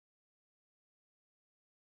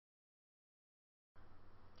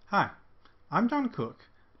Hi, I'm John Cook,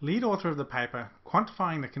 lead author of the paper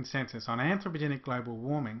Quantifying the Consensus on Anthropogenic Global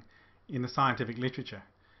Warming in the Scientific Literature.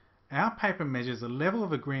 Our paper measures the level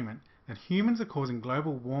of agreement that humans are causing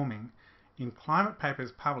global warming in climate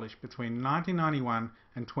papers published between 1991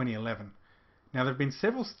 and 2011. Now, there have been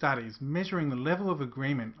several studies measuring the level of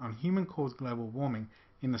agreement on human-caused global warming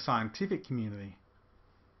in the scientific community.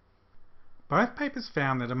 Both papers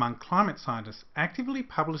found that among climate scientists actively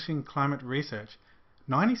publishing climate research,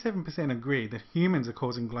 97% agree that humans are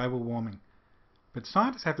causing global warming. But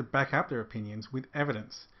scientists have to back up their opinions with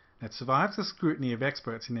evidence that survives the scrutiny of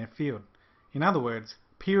experts in their field. In other words,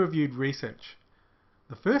 peer-reviewed research.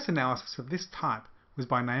 The first analysis of this type was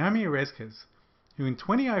by Naomi Oreskes, who in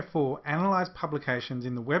 2004 analysed publications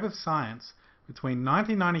in the Web of Science between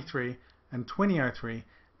 1993 and 2003,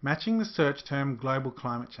 matching the search term global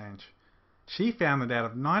climate change. She found that out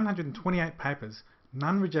of 928 papers,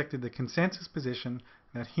 none rejected the consensus position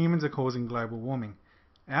that humans are causing global warming.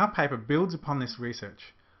 Our paper builds upon this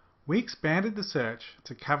research. We expanded the search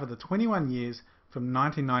to cover the 21 years from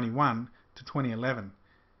 1991 to 2011.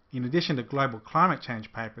 In addition to global climate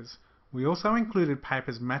change papers, we also included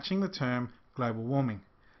papers matching the term global warming.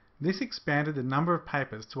 This expanded the number of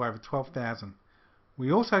papers to over 12,000.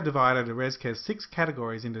 We also divided Oreskes' 6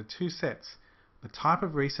 categories into 2 sets: the type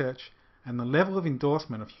of research and the level of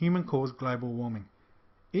endorsement of human-caused global warming.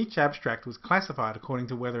 Each abstract was classified according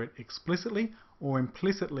to whether it explicitly or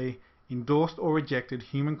implicitly endorsed or rejected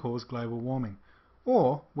human-caused global warming,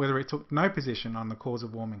 or whether it took no position on the cause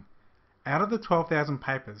of warming. Out of the 12,000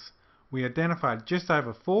 papers, we identified just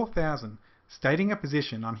over 4,000 stating a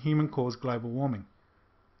position on human-caused global warming.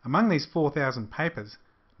 Among these 4,000 papers,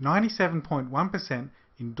 97.1%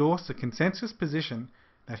 endorsed the consensus position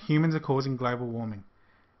that humans are causing global warming.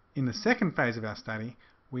 In the second phase of our study,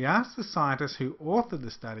 we asked the scientists who authored the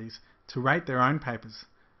studies to rate their own papers.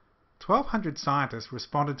 1,200 scientists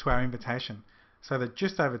responded to our invitation, so that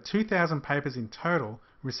just over 2,000 papers in total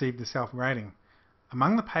received a self-rating.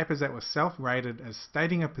 Among the papers that were self-rated as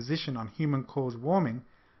stating a position on human-caused warming,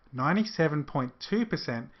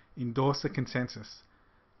 97.2% endorsed the consensus.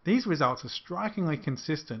 These results are strikingly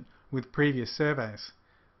consistent with previous surveys.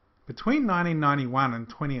 Between 1991 and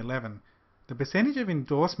 2011, the percentage of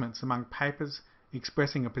endorsements among papers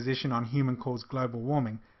expressing a position on human-caused global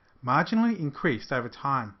warming marginally increased over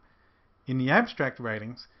time. In the abstract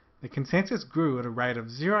ratings, the consensus grew at a rate of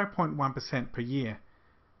 0.1% per year.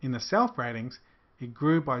 In the self-ratings, it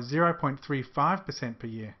grew by 0.35% per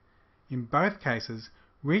year, in both cases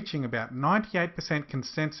reaching about 98%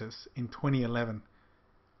 consensus in 2011.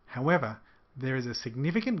 However, there is a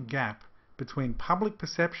significant gap between public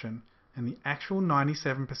perception and the actual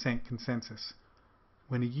 97% consensus.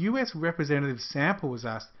 When a US representative sample was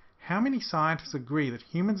asked how many scientists agree that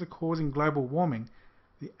humans are causing global warming,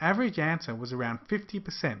 the average answer was around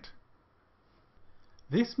 50%.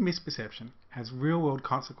 This misperception has real-world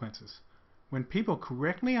consequences. When people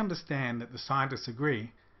correctly understand that the scientists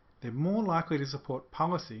agree, they're more likely to support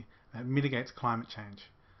policy that mitigates climate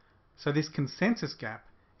change. So this consensus gap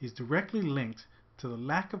is directly linked to the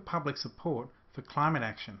lack of public support for climate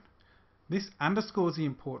action. This underscores the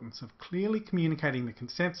importance of clearly communicating the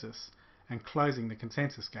consensus and closing the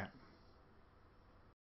consensus gap.